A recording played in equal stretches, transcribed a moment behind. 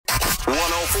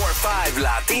104.5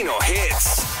 Latino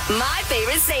Hits. My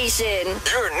favorite station.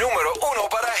 Your número uno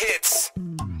para hits.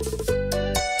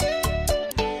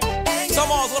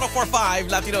 Somos 104.5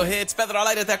 Latino Hits. Pedro al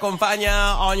aire te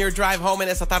acompaña on your drive home en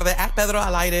esta tarde at Pedro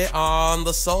al aire on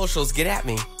the socials. Get at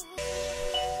me.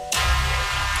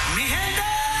 Mi gente.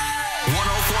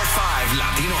 104.5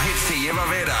 Latino Hits te lleva a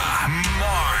ver a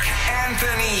Marc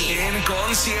Anthony en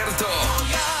concierto.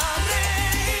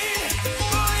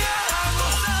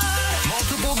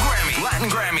 Multiple Grammy, Latin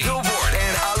Grammy, Billboard,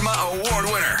 and Alma Award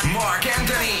winner, Marc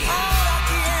Anthony.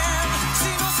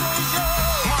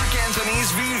 Marc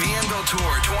Anthony's Viviendo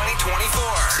Tour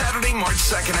 2024. Saturday, March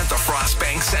 2nd at the Frost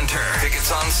Bank Center.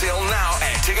 Tickets on sale now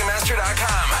at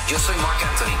Ticketmaster.com. Yo soy Marc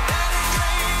Anthony.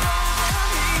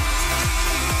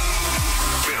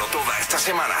 Pero toda esta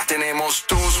semana tenemos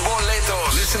tus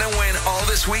boletos. Listen and win all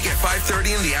this week at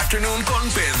 5:30 in the afternoon con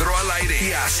Pedro al aire.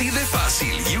 Y así de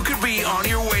fácil, you could be on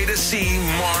your way to see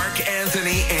Marc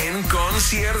Anthony en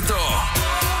concierto.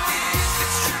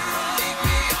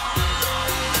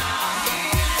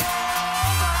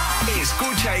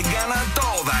 Escucha y gana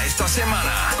toda esta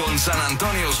semana con San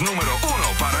Antonio's número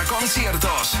uno para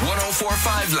conciertos.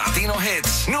 104.5 Latino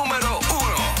Hits, número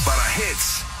uno para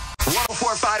hits.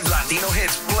 104.5 Latino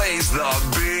Hits plays the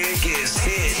biggest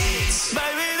hits.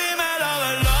 Baby, dime la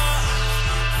verdad.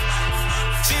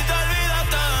 Si te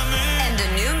olvidaste de mí. And the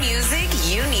new music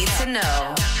you need to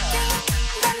know.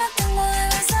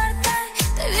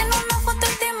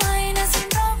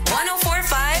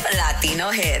 104.5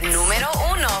 Latino Hits, número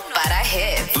uno para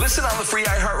hits. Listen on the free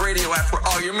iHeartRadio app for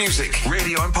all your music,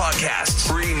 radio, and podcasts.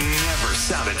 Free never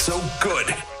sounded so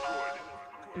good.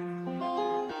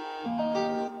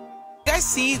 You guys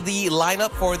see the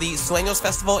lineup for the Sueños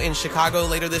Festival in Chicago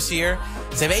later this year?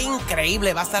 Se ve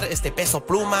increíble. Va a estar Peso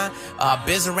Pluma,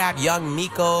 Bizarrap, Young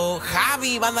Miko,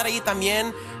 Javi va a andar ahí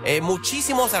también.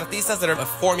 Muchísimos artistas that are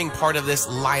forming part of this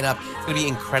lineup. It's going to be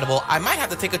incredible. I might have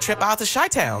to take a trip out to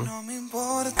Chi-Town.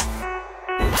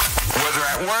 Whether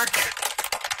at work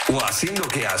o haciendo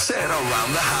que hacer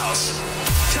around the house,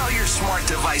 tell your smart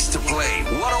device to play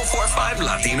 104.5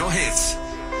 Latino Hits.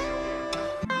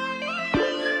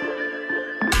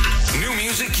 New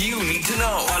music you need to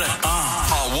know on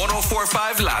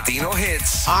 104.5 Latino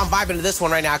Hits. I'm vibing to this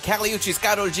one right now. Caliucci's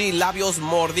Karol G, Labios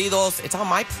Mordidos. It's on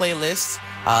my playlist,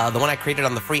 the one I created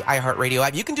on the free iHeartRadio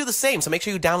app. You can do the same, so make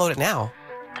sure you download it now.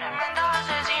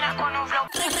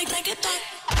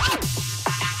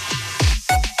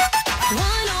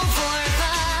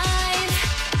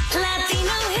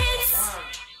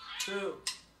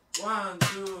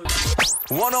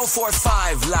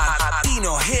 104.5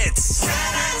 Latino Hits.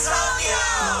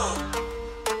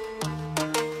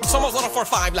 Somos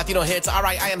 104.5 Latino Hits. All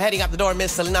right, I am heading out the door.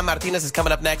 Miss Selena Martinez is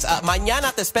coming up next.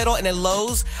 Mañana te espero en el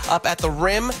Lowe's up at the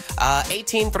Rim,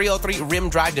 18303 Rim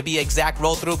Drive to be exact.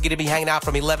 Roll through. Going to be hanging out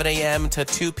from 11 a.m. to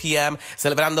 2 p.m.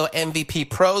 Celebrando MVP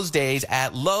Pros Days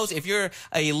at Lowe's. If you're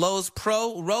a Lowe's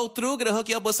Pro, roll through. Going to hook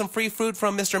you up with some free food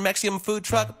from Mr. Mexium Food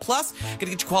Truck. Plus, going to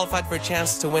get you qualified for a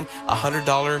chance to win a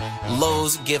 $100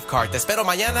 Lowe's gift card. Te espero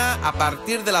mañana a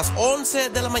partir de las 11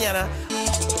 de la mañana.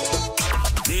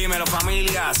 Dímelo,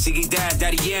 familia. Siggy Dad,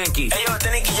 Daddy Yankee. Hey, yo,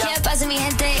 ¿Qué pasa, mi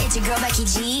gente? It's your girl, Becky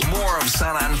G. more of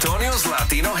San Antonio's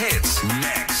Latino Hits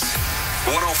next.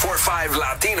 104.5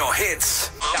 Latino Hits.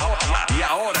 Y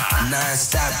ahora,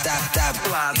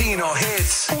 Latino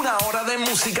Hits. Una hora de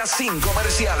música sin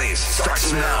comerciales.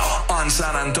 Starts now on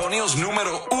San Antonio's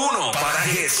número uno para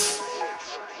hits.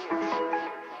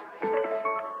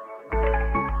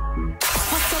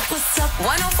 What's up?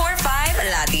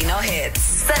 104.5 Latino Hits.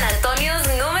 San Antonio's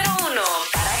número uno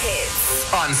para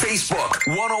hits. On Facebook,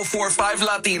 104.5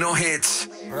 Latino Hits.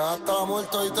 Rata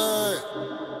muerto y te.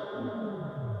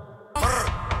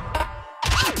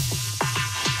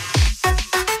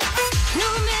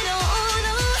 Número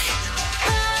uno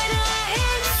para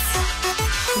hits.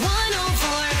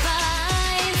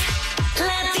 104.5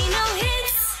 Latino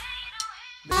Hits.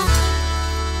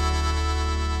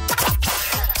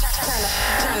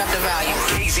 Turn up the volume.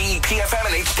 Kzep-Fm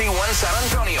and HD1 San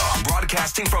Antonio.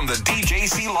 Broadcasting from the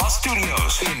DJC Law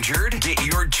Studios. Injured? Get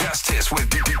your justice with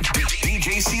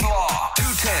DJC Law.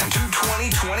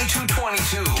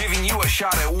 210-220-2222. Giving you a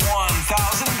shot at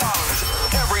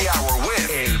 $1,000 every hour with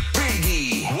El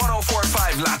Biggie.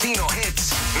 104.5 Latino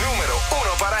Hits. Número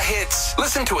uno para hits.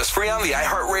 Listen to us free on the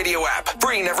iHeartRadio app.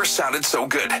 Free never sounded so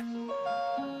good.